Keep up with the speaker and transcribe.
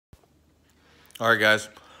All right, guys,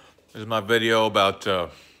 this is my video about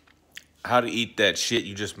how to eat that shit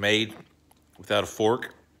you just made without a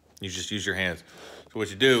fork. You just use your hands. So what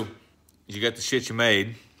you do is you got the shit you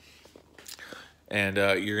made, and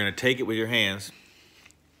you're gonna take it with your hands.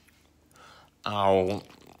 And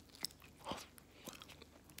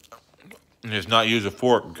just not use a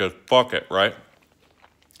fork because fuck it, right?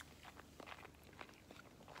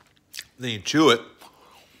 Then you chew it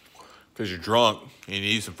because you're drunk and you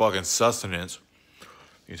need some fucking sustenance.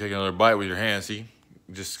 You take another bite with your hands, see?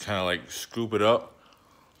 You just kind of like scoop it up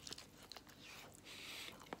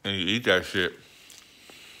and you eat that shit.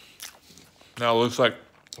 Now it looks like,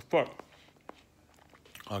 fuck.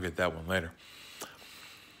 I'll get that one later.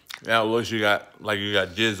 Now it looks like you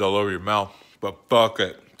got jizz all over your mouth, but fuck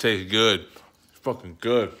it, tastes good. It's fucking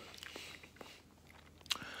good.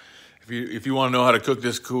 If you want to know how to cook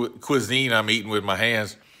this cuisine I'm eating with my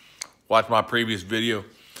hands, watch my previous video.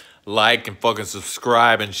 Like and fucking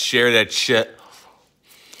subscribe and share that shit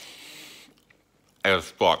as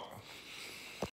fuck.